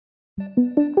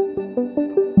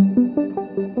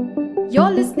You're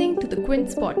listening to the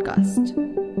Quince podcast.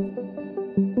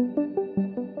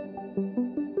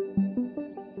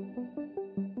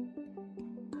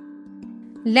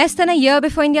 Less than a year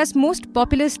before India's most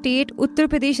populous state, Uttar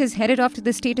Pradesh, is headed off to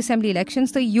the state assembly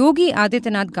elections, the Yogi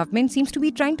Adityanath government seems to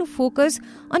be trying to focus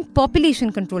on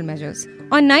population control measures.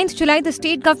 On 9th July, the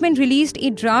state government released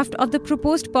a draft of the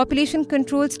proposed Population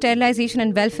Control, Sterilization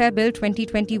and Welfare Bill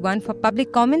 2021 for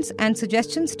public comments and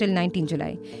suggestions till 19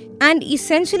 July. And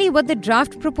essentially what the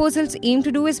draft proposals aim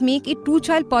to do is make a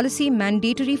two-child policy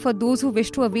mandatory for those who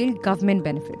wish to avail government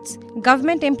benefits.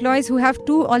 Government employees who have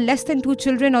 2 or less than 2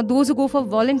 children, or those who go for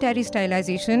voluntary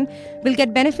sterilization, will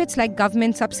get benefits like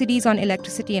government subsidies on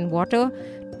electricity and water,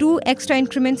 2 extra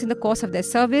increments in the course of their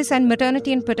service, and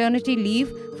maternity and paternity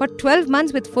leave for 12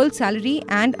 months with full salary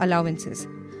and allowances.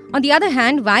 On the other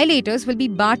hand, violators will be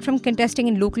barred from contesting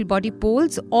in local body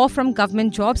polls or from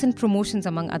government jobs and promotions,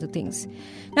 among other things.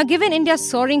 Now, given India's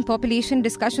soaring population,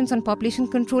 discussions on population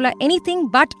control are anything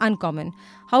but uncommon.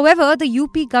 However, the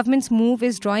UP government's move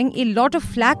is drawing a lot of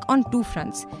flack on 2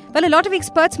 fronts. While a lot of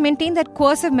experts maintain that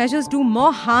coercive measures do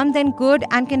more harm than good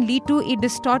and can lead to a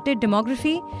distorted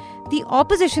demography, the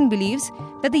opposition believes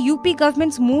that the UP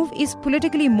government's move is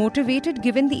politically motivated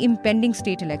given the impending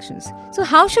state elections. So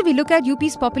how should we look at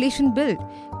UP's population build?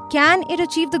 Can it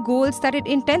achieve the goals that it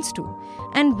intends to?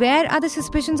 And where are the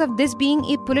suspicions of this being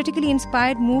a politically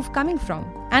inspired move coming from?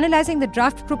 Analyzing the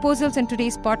draft proposals in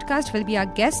today's podcast will be our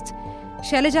guests,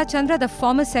 Shailaja Chandra, the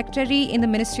former secretary in the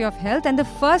Ministry of Health and the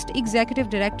first executive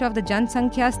director of the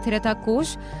Jansankhya Sthirata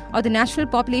Kosh, or the National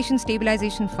Population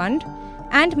Stabilization Fund,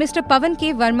 and Mr. Pavan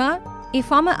K. Verma, a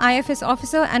former IFS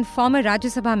officer and former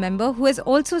Rajya Sabha member who has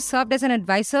also served as an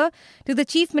advisor to the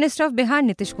Chief Minister of Bihar,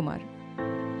 Nitish Kumar.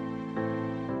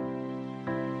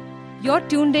 You're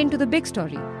tuned in to The Big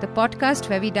Story, the podcast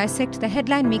where we dissect the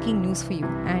headline-making news for you.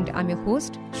 And I'm your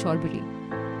host, Shorbuli.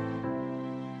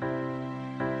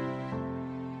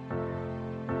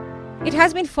 It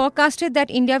has been forecasted that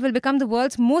India will become the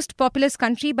world's most populous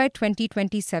country by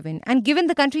 2027. And given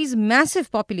the country's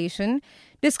massive population,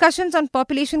 discussions on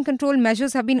population control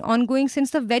measures have been ongoing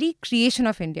since the very creation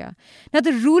of India. Now,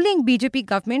 the ruling BJP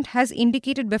government has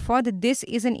indicated before that this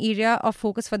is an area of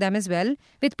focus for them as well,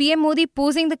 with PM Modi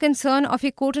posing the concern of a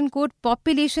quote-unquote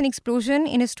population explosion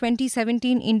in his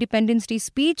 2017 Independence Day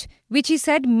speech, which he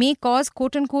said may cause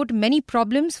quote-unquote many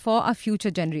problems for our future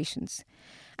generations.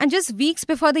 And just weeks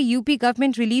before the UP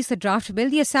government released the draft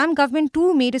bill, the Assam government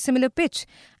too made a similar pitch.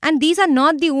 And these are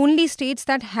not the only states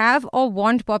that have or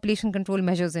want population control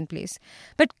measures in place.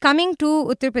 But coming to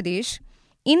Uttar Pradesh,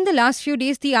 in the last few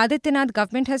days, the Adityanath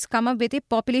government has come up with a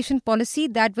population policy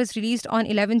that was released on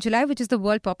 11 July, which is the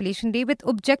World Population Day, with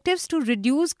objectives to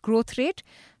reduce growth rate,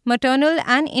 maternal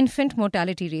and infant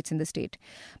mortality rates in the state.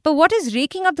 But what is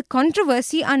raking up the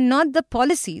controversy are not the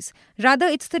policies, rather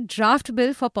it's the draft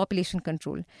bill for population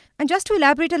control. And just to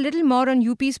elaborate a little more on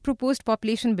UP's proposed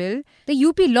population bill, the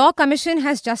UP Law Commission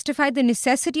has justified the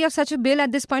necessity of such a bill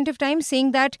at this point of time,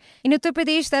 saying that in Uttar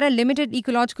Pradesh there are limited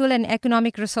ecological and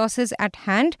economic resources at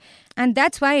hand, and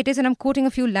that's why it is, and I'm quoting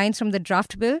a few lines from the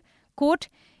draft bill, quote,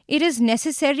 "It is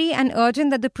necessary and urgent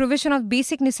that the provision of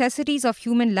basic necessities of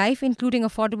human life, including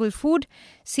affordable food,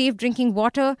 safe drinking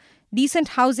water, decent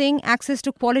housing, access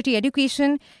to quality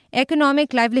education,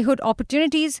 economic livelihood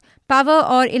opportunities, power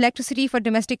or electricity for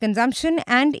domestic consumption,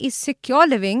 and a secure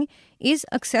living is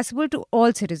accessible to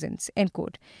all citizens," end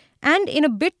quote. And in a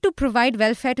bid to provide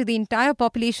welfare to the entire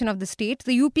population of the state,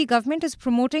 the UP government is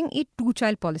promoting a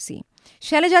two-child policy.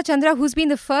 Shailaja Chandra, who's been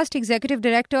the first executive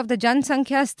director of the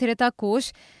Jansankhya Sthirata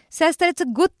Kosh, says that it's a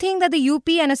good thing that the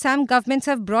UP and Assam governments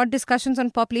have brought discussions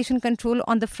on population control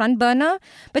on the front burner.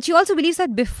 But she also believes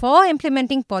that before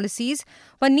implementing policies,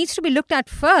 what needs to be looked at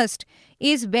first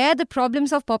is where the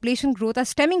problems of population growth are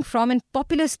stemming from in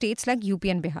populous states like UP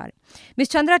and Bihar. Ms.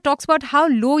 Chandra talks about how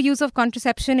low use of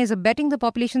contraception is abetting the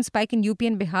population spike in UP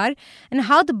and Bihar, and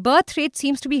how the birth rate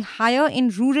seems to be higher in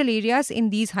rural areas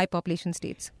in these high population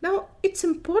states. Now, it's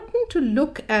important to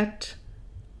look at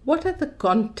what are the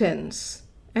contents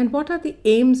and what are the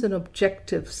aims and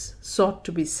objectives sought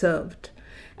to be served,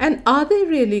 and are they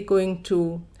really going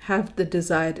to have the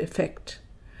desired effect?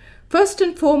 First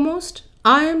and foremost,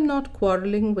 I am not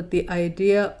quarreling with the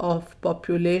idea of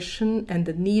population and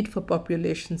the need for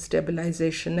population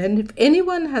stabilization. And if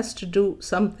anyone has to do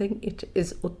something, it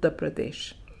is Uttar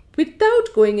Pradesh.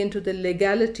 Without going into the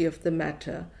legality of the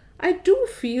matter, I do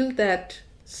feel that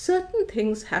certain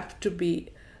things have to be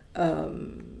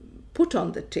put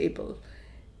on the table.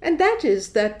 And that is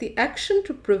that the action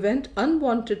to prevent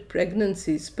unwanted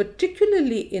pregnancies,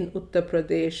 particularly in Uttar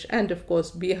Pradesh and of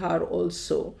course Bihar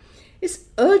also, is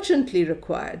urgently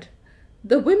required.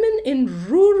 The women in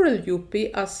rural UP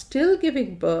are still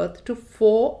giving birth to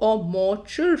 4 or more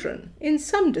children in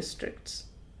some districts.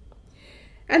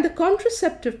 And the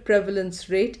contraceptive prevalence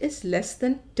rate is less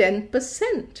than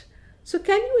 10%. So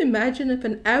can you imagine if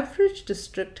an average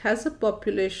district has a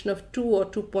population of 2 or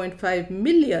 2.5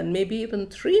 million, maybe even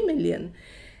 3 million,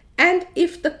 and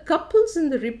if the couples in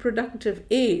the reproductive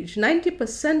age,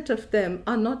 90% of them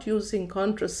are not using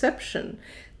contraception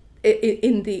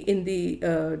in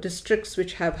the districts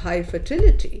which have high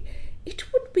fertility,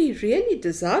 it would be really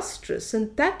disastrous.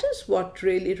 And that is what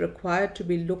really required to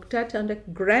be looked at on a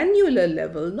granular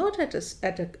level, not at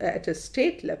a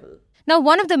state level. Now,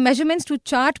 one of the measurements to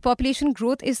chart population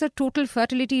growth is the total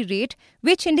fertility rate,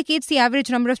 which indicates the average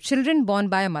number of children born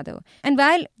by a mother. And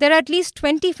while there are at least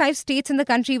 25 states in the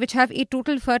country which have a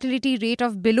total fertility rate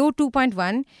of below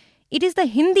 2.1, it is the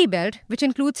Hindi belt, which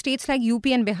includes states like UP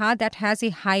and Bihar, that has a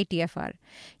high TFR.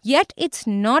 Yet, it's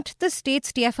not the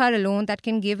state's TFR alone that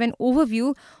can give an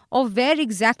overview of where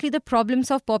exactly the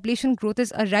problems of population growth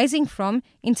is arising from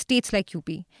in states like UP.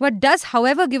 What does,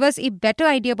 however, give us a better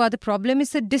idea about the problem is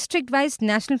the district-wise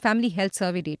National Family Health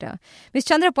Survey data. Ms.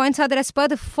 Chandra points out that as per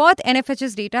the 4th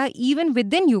NFHS data, even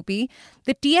within UP,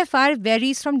 the TFR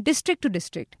varies from district to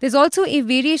district. There's also a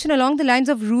variation along the lines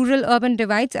of rural-urban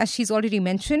divides, as she's already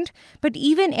mentioned, but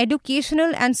even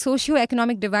educational and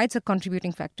socio-economic divides are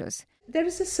contributing factors. There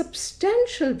is a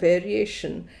substantial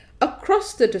variation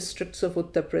across the districts of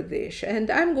Uttar Pradesh, and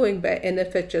I'm going by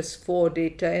NFHS 4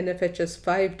 data. NFHS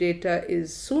 5 data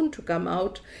is soon to come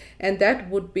out, and that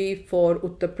would be for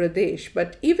Uttar Pradesh.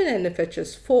 But even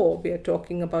NFHS 4, we are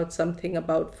talking about something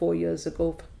about 4 years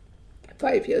ago,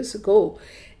 5 years ago,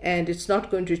 and it's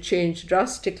not going to change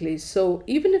drastically. So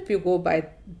even if you go by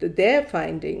their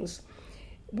findings,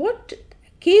 what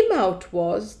came out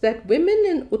was that women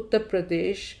in Uttar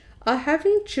Pradesh are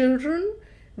having children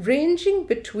ranging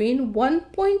between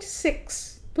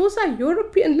 1.6, those are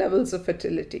European levels of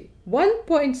fertility,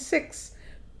 1.6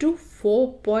 to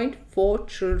 4.4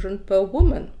 children per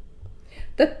woman.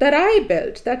 The Tarai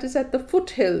belt, that is at the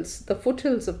foothills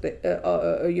of the,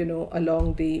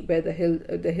 along where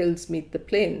the hills meet the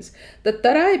plains, the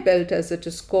Tarai belt as it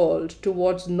is called,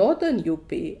 towards northern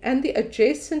UP and the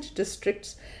adjacent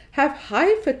districts have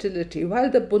high fertility, while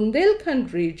the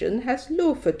Bundelkhand region has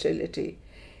low fertility.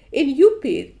 In UP,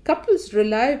 couples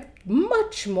rely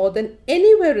much more than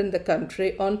anywhere in the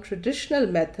country on traditional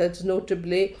methods,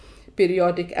 notably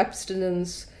periodic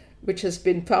abstinence, which has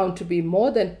been found to be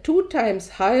more than 2 times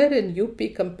higher in UP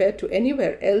compared to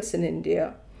anywhere else in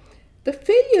India. The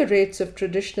failure rates of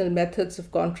traditional methods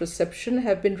of contraception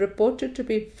have been reported to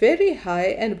be very high,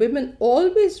 and women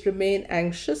always remain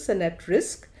anxious and at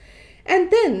risk.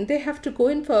 And then they have to go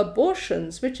in for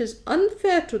abortions, which is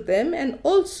unfair to them and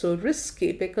also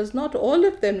risky, because not all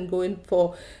of them go in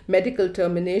for medical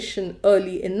termination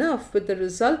early enough, with the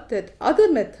result that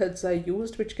other methods are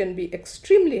used which can be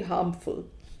extremely harmful.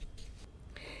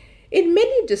 In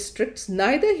many districts,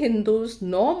 neither Hindus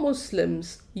nor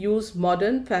Muslims use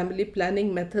modern family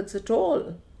planning methods at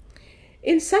all.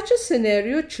 In such a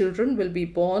scenario, children will be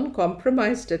born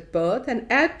compromised at birth and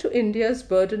add to India's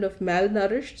burden of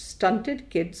malnourished,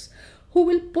 stunted kids who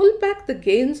will pull back the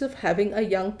gains of having a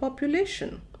young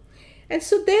population. And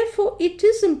so therefore, it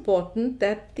is important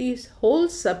that the whole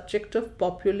subject of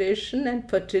population and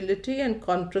fertility and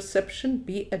contraception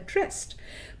be addressed.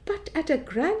 But at a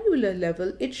granular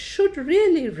level, it should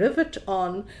really rivet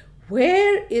on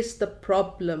where is the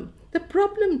problem. The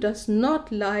problem does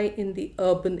not lie in the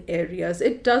urban areas.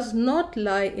 It does not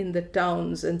lie in the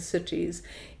towns and cities.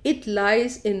 It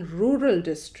lies in rural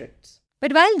districts.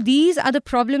 But while these are the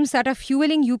problems that are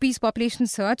fueling UP's population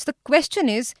surge, the question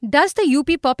is, does the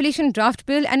UP Population Draft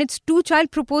Bill and its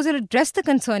 2-child proposal address the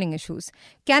concerning issues?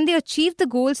 Can they achieve the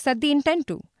goals that they intend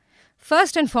to?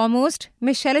 First and foremost,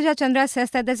 Ms. Shailaja Chandra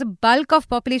says that there's a bulk of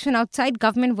population outside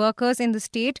government workers in the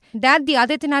state that the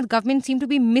Adityanath government seem to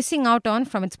be missing out on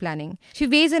from its planning. She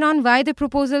weighs in on why the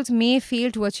proposals may fail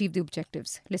to achieve the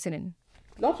objectives. Listen in.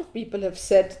 A lot of people have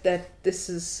said that this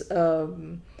is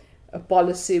a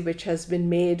policy which has been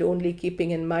made only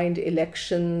keeping in mind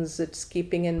elections, it's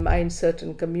keeping in mind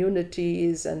certain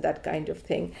communities and that kind of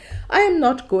thing. I am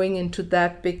not going into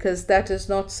that because that is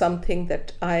not something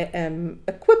that I am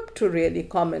equipped to really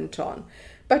comment on.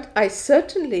 But I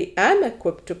certainly am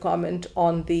equipped to comment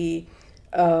on the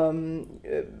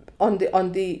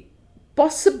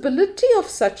possibility of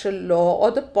such a law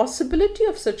or the possibility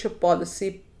of such a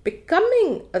policy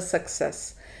becoming a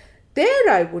success. There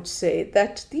I would say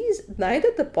that neither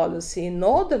the policy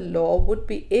nor the law would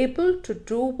be able to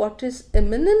do what is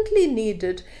eminently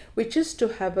needed, which is to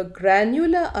have a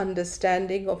granular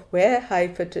understanding of where high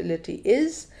fertility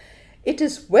is. It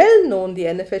is well known, the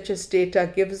NFHS data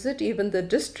gives it, even the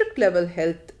district level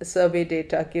health survey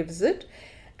data gives it,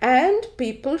 and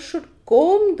people should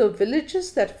comb the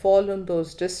villages that fall in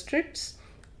those districts,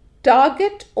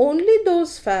 target only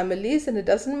those families, and it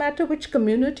doesn't matter which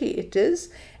community it is,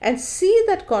 and see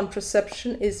that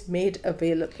contraception is made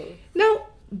available. Now,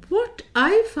 what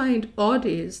I find odd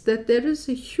is that there is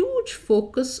a huge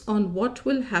focus on what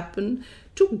will happen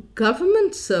to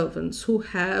government servants who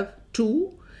have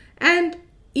two, and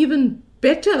even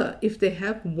better if they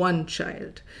have one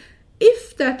child.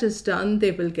 If that is done,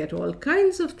 they will get all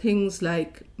kinds of things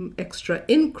like extra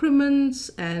increments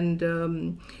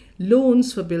and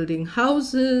loans for building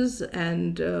houses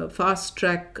and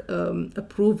fast-track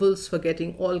approvals for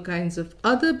getting all kinds of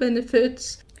other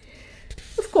benefits.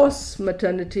 Of course,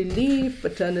 maternity leave,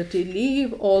 paternity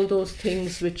leave, all those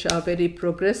things which are very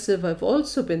progressive have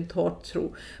also been thought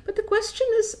through. But the question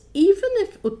is, even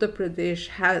if Uttar Pradesh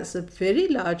has a very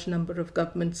large number of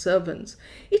government servants,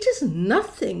 it is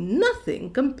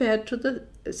nothing compared to the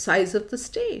size of the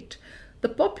state. The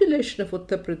population of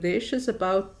Uttar Pradesh is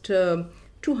about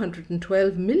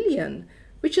 212 million,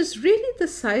 which is really the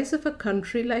size of a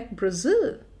country like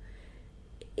Brazil.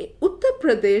 Uttar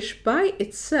Pradesh by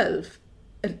itself,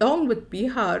 along with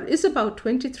Bihar, is about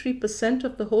 23%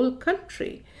 of the whole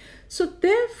country. So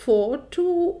therefore,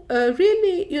 to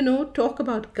really, talk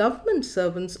about government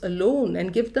servants alone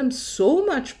and give them so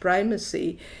much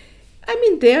primacy, I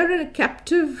mean, they are a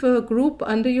captive group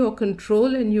under your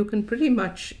control and you can pretty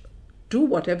much do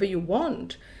whatever you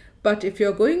want. But if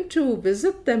you're going to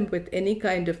visit them with any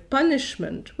kind of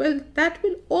punishment, well, that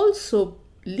will also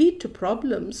lead to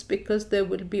problems because there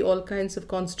will be all kinds of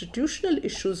constitutional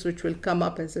issues which will come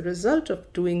up as a result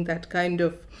of doing that kind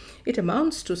of, it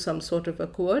amounts to some sort of a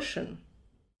coercion.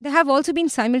 There have also been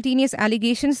simultaneous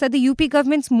allegations that the UP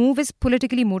government's move is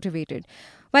politically motivated.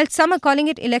 While some are calling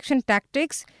it election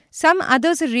tactics, some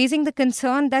others are raising the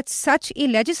concern that such a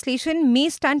legislation may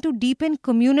stand to deepen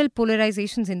communal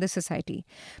polarizations in the society.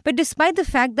 But despite the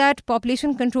fact that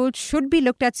population control should be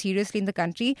looked at seriously in the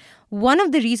country, one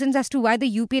of the reasons as to why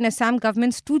the UP and Assam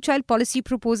government's two-child policy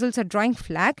proposals are drawing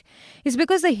flack is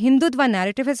because the Hindutva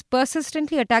narrative has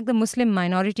persistently attacked the Muslim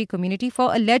minority community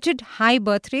for alleged high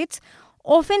birth rates,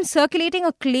 often circulating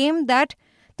a claim that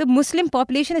the Muslim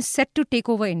population is set to take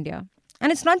over India.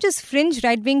 And it's not just fringe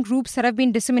right-wing groups that have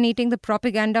been disseminating the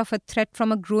propaganda of a threat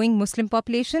from a growing Muslim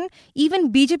population.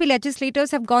 Even BJP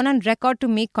legislators have gone on record to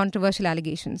make controversial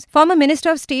allegations. Former Minister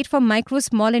of State for Micro,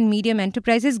 Small and Medium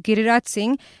Enterprises, Giriraj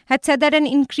Singh, had said that an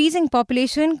increasing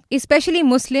population, especially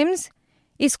Muslims,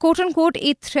 is quote-unquote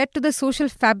a threat to the social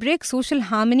fabric, social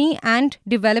harmony and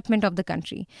development of the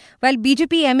country. While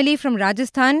BJP MLA from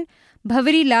Rajasthan,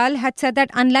 Bhavari Lal, had said that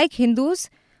unlike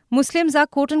Hindus, Muslims are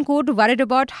quote-unquote worried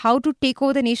about how to take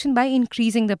over the nation by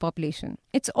increasing the population.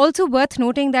 It's also worth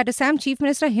noting that Assam Chief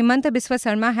Minister Himanta Biswa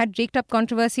Sarma had raked up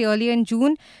controversy earlier in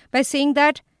June by saying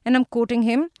that, and I'm quoting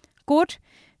him, quote,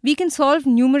 "We can solve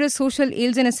numerous social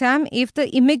ills in Assam if the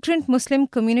immigrant Muslim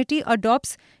community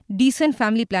adopts decent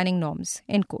family planning norms,"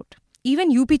 end quote.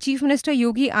 Even UP Chief Minister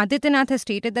Yogi Adityanath has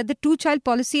stated that the two-child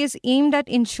policy is aimed at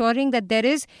ensuring that there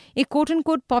is a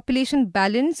quote-unquote population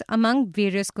balance among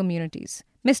various communities.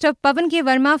 Mr. Pavan K.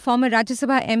 Verma, former Rajya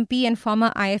Sabha MP and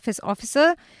former IFS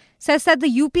officer, says that the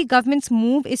UP government's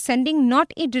move is sending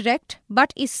not a direct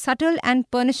but a subtle and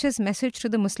pernicious message to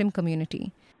the Muslim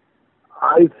community.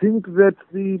 I think that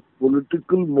the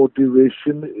political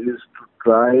motivation is to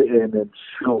try and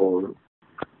ensure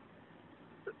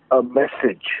a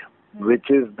message, which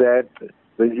is that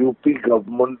the UP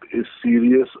government is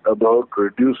serious about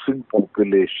reducing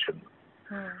population.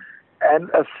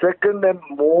 And a second and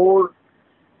more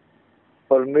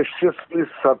perniciously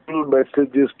subtle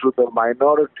messages to the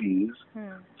minorities,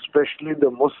 especially the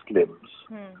Muslims,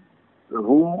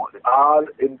 who are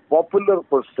in popular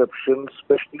perception,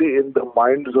 especially in the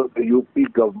minds of the UP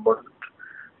government,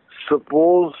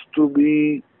 supposed to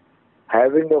be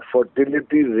having a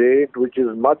fertility rate which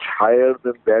is much higher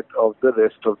than that of the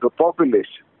rest of the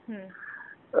population.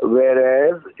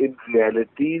 Whereas in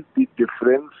reality, the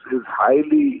difference is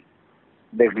highly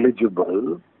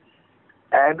negligible.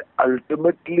 And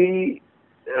ultimately,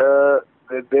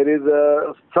 there is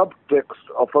a subtext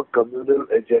of a communal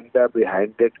agenda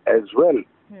behind it as well.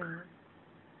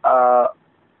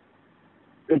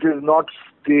 It is not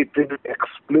stated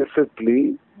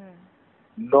explicitly,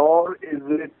 nor is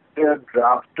it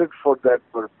drafted for that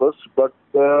purpose, but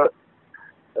the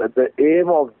the aim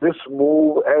of this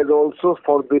move, as also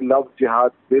for the Love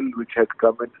Jihad bill which had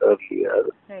come in earlier,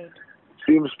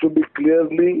 seems to be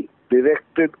clearly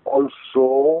directed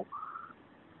also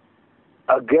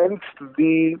against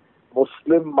the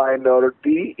Muslim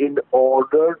minority in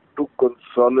order to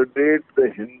consolidate the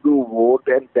Hindu vote,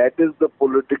 and that is the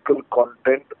political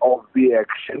content of the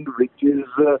action, which is,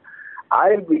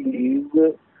 I believe,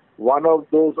 one of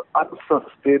those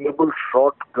unsustainable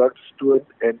shortcuts to an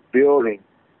enduring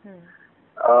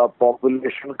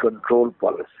population control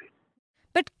policy.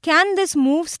 But can this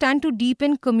move stand to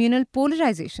deepen communal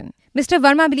polarization? Mr.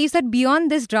 Verma believes that beyond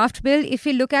this draft bill, if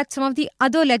we look at some of the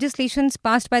other legislations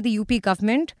passed by the UP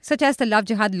government, such as the Love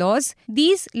Jihad laws,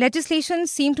 these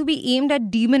legislations seem to be aimed at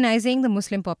demonizing the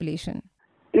Muslim population.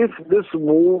 If this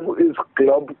move is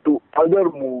clubbed to other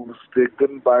moves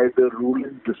taken by the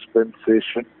ruling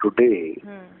dispensation today,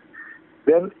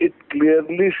 then it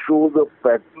clearly shows a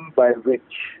pattern by which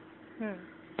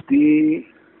the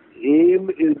aim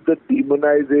is the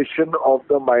demonization of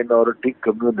the minority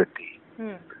community.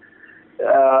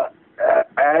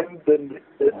 And the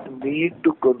need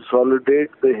to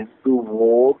consolidate the Hindu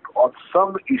vote on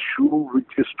some issue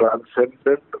which is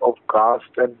transcendent of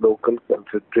caste and local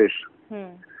concentration.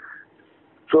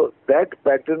 So that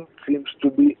pattern seems to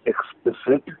be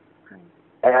explicit,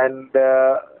 and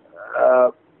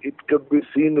it can be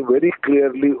seen very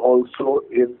clearly also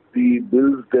in the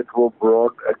bills that were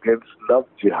brought against Love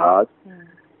Jihad,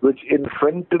 which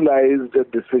infantilized a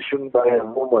decision by a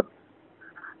woman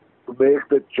to make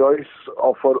the choice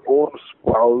of her own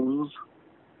spouse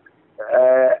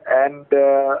and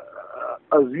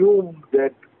assume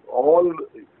that all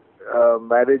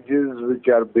marriages which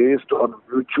are based on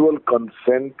mutual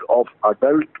consent of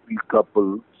adult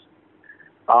couples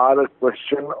are a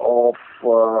question of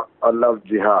a love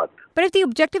jihad. But if the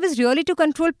objective is really to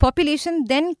control population,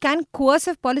 then can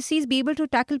coercive policies be able to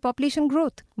tackle population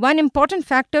growth? One important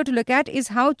factor to look at is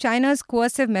how China's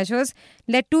coercive measures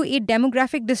led to a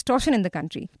demographic distortion in the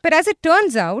country. But as it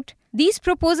turns out, these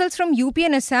proposals from UP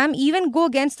and Assam even go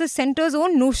against the centre's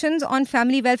own notions on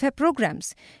family welfare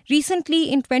programs. Recently,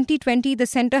 in 2020, the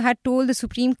centre had told the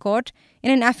Supreme Court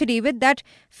in an affidavit that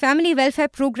family welfare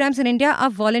programs in India are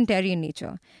voluntary in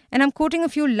nature. And I'm quoting a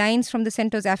few lines from the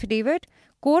centre's affidavit.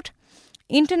 Quote,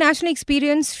 "International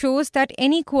experience shows that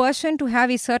any coercion to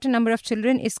have a certain number of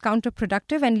children is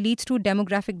counterproductive and leads to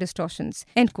demographic distortions."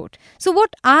 End quote. So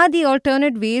what are the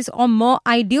alternate ways or more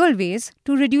ideal ways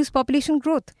to reduce population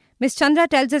growth? Ms. Chandra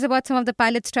tells us about some of the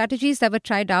pilot strategies that were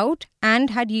tried out and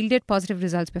had yielded positive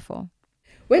results before.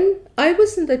 When I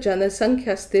was in the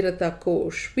Janasankhya Sthirata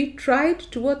Kosh, we tried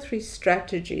 2 or 3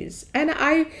 strategies, and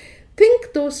I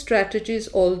think those strategies,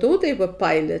 although they were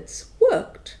pilots,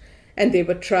 worked. And they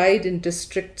were tried in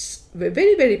districts,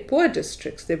 very, very poor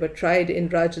districts. They were tried in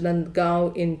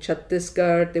Rajnandgaon, in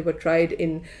Chhattisgarh. They were tried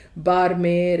in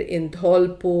Barmer, in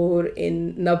Dholpur,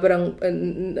 in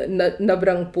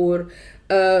Nabrangpur.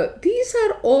 These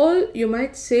are all, you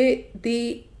might say,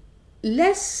 the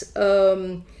less,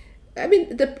 the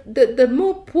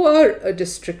more poor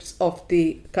districts of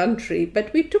the country.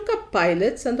 But we took up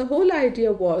pilots, and the whole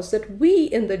idea was that we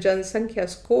in the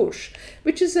Janasankhya Kosh,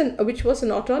 which was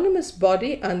an autonomous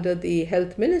body under the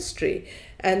Health Ministry,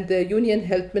 and the Union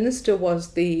Health Minister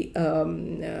was the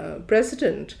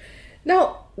president.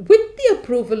 Now, with the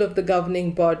approval of the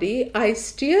governing body, I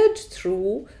steered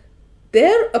through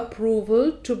their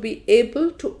approval to be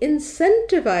able to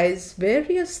incentivize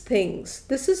various things.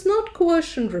 This is not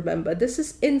coercion, remember. This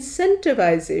is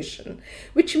incentivization,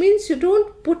 which means you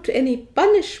don't put any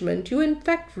punishment, you in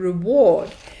fact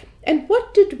reward. And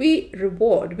what did we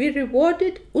reward? We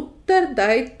rewarded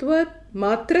Uttardaitva,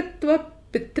 Matritva,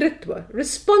 Pitritva,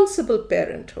 responsible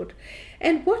parenthood.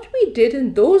 And what we did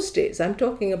in those days, I'm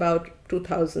talking about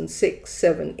 2006,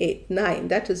 7, 8, 9,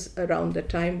 that is around the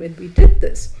time when we did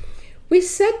this. We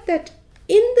said that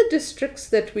in the districts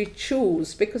that we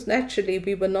choose, because naturally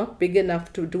we were not big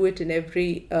enough to do it in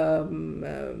every,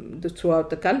 throughout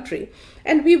the country,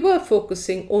 and we were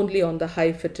focusing only on the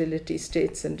high fertility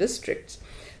states and districts.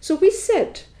 So we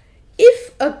said,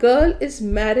 if a girl is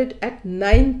married at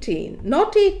 19,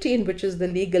 not 18, which is the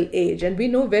legal age, and we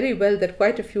know very well that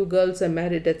quite a few girls are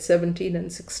married at 17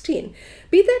 and 16,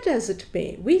 be that as it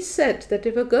may, we said that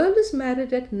if a girl is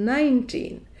married at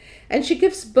 19, and she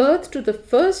gives birth to the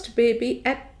first baby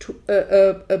at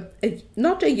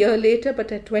not a year later,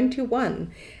 but at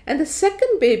 21. And the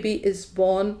second baby is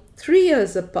born 3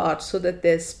 years apart so that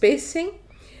there's spacing.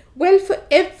 Well, for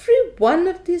every one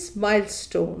of these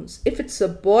milestones, if it's a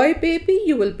boy baby,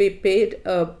 you will be paid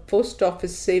a post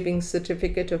office savings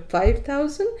certificate of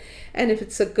 5,000, and if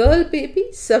it's a girl baby,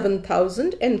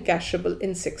 7,000 encashable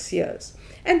in 6 years.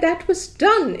 And that was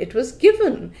done, it was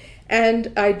given.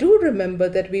 And I do remember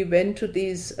that we went to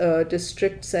these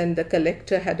districts and the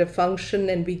collector had a function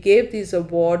and we gave these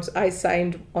awards. I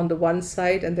signed on the one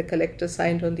side and the collector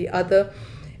signed on the other.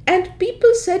 And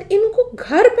people said, "Inko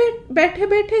ghar baithe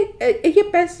baithe ye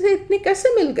paise itne kaise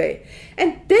mil gaye?"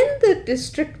 And then the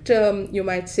district, you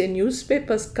might say,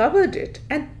 newspapers covered it.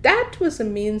 And that was a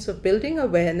means of building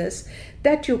awareness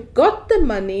that you got the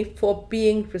money for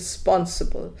being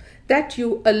responsible, that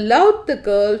you allowed the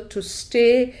girl to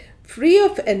stay free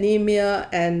of anemia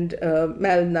and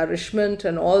malnourishment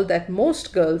and all that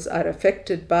most girls are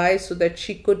affected by, so that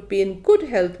she could be in good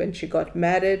health when she got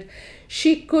married.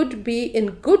 She could be in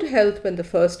good health when the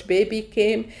first baby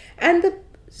came, and the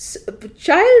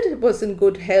child was in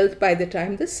good health by the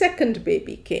time the second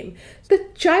baby came. The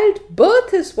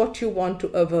childbirth is what you want to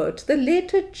avert. The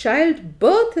later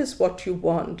childbirth is what you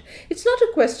want. It's not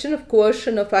a question of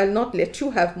coercion of "I'll not let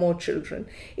you have more children."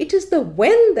 It is the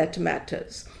when that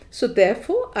matters. So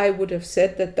therefore, I would have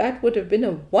said that that would have been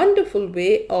a wonderful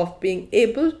way of being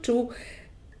able to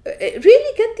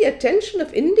really get the attention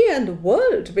of India and the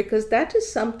world, because that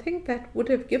is something that would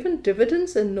have given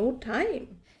dividends in no time.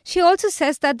 She also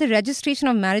says that the registration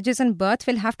of marriages and birth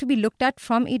will have to be looked at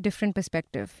from a different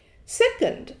perspective.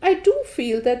 Second, I do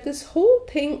feel that this whole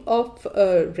thing of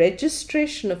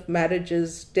registration of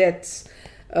marriages, deaths,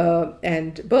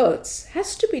 and births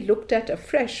has to be looked at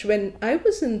afresh. When I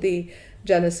was in the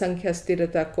Janasankhya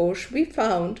Sthirata Kosh, we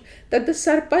found that the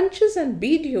sarpanchas and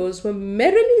BDOs were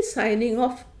merrily signing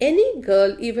off any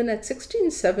girl, even at 16,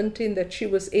 17, that she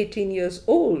was 18 years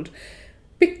old,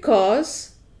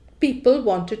 because people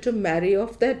wanted to marry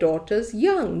off their daughters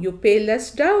young. You pay less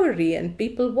dowry, and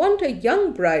people want a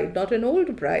young bride, not an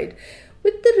old bride.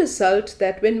 With the result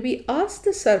that when we asked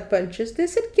the sarpanchas, they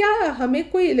said, "Kya, hame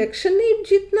koi election nahi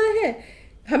jeetna hai?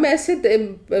 हम ऐसे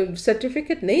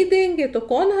certificate नहीं देंगे तो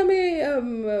कौन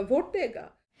हमें vote देगा?"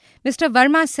 Mr.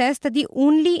 Verma says that the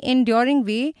only enduring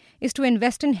way is to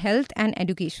invest in health and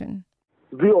education.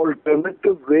 The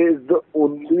alternative way is the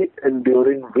only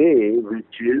enduring way,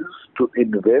 which is to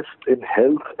invest in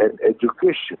health and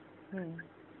education.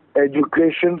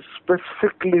 Education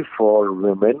specifically for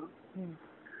women,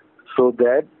 so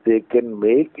that they can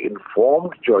make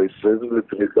informed choices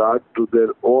with regard to their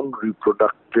own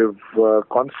reproductive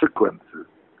consequences.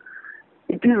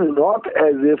 It is not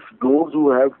as if those who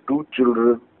have 2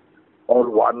 children or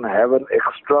one have an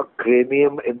extra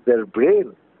cranium in their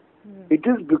brain. It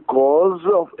is because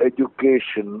of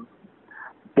education,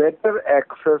 better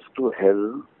access to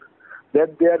health,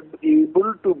 that they are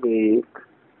able to make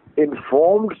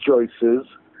informed choices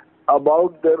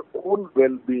about their own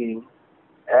well-being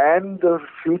and the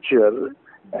future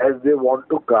as they want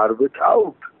to carve it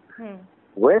out.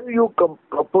 When you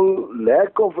couple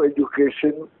lack of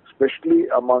education, especially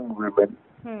among women,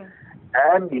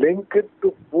 and link it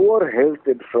to poor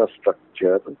health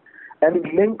infrastructure, and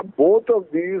link both of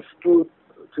these to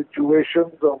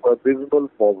situations of abysmal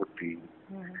poverty,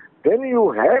 then you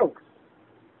have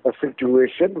a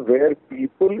situation where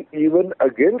people, even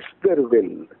against their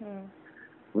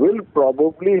will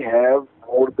probably have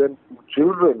more than 2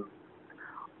 children,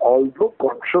 although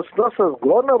consciousness has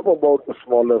gone up about the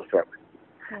smaller family.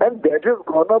 And that has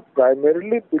gone up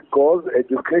primarily because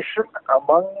education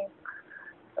among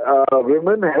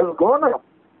women has gone up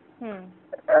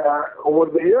over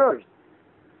the years.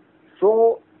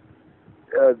 So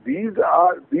these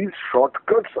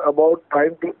shortcuts about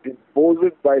trying to impose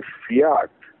it by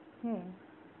fiat,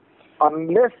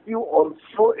 unless you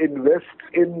also invest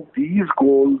in these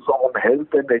goals on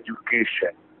health and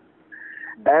education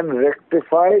and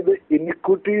rectify the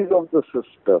iniquities of the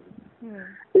system,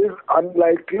 is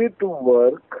unlikely to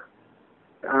work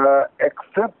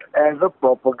except as a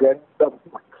propaganda.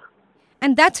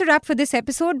 And that's a wrap for this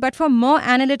episode. But for more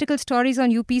analytical stories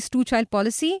on UP's 2-child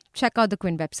policy, check out the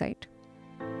Quint website.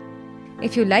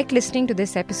 If you like listening to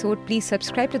this episode, please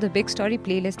subscribe to the Big Story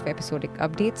playlist for episodic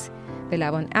updates. We're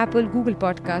live on Apple, Google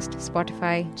Podcast,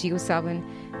 Spotify, JioSaavn,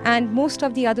 and most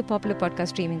of the other popular podcast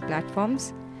streaming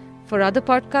platforms. For other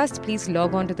podcasts, please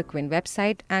log on to the Quint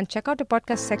website and check out the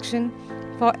podcast section.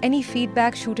 For any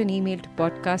feedback, shoot an email to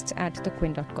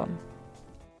podcasts@thequint.com.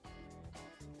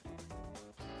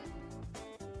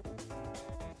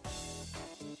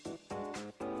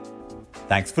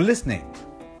 Thanks for listening.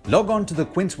 Log on to the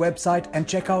Quint's website and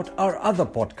check out our other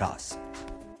podcasts.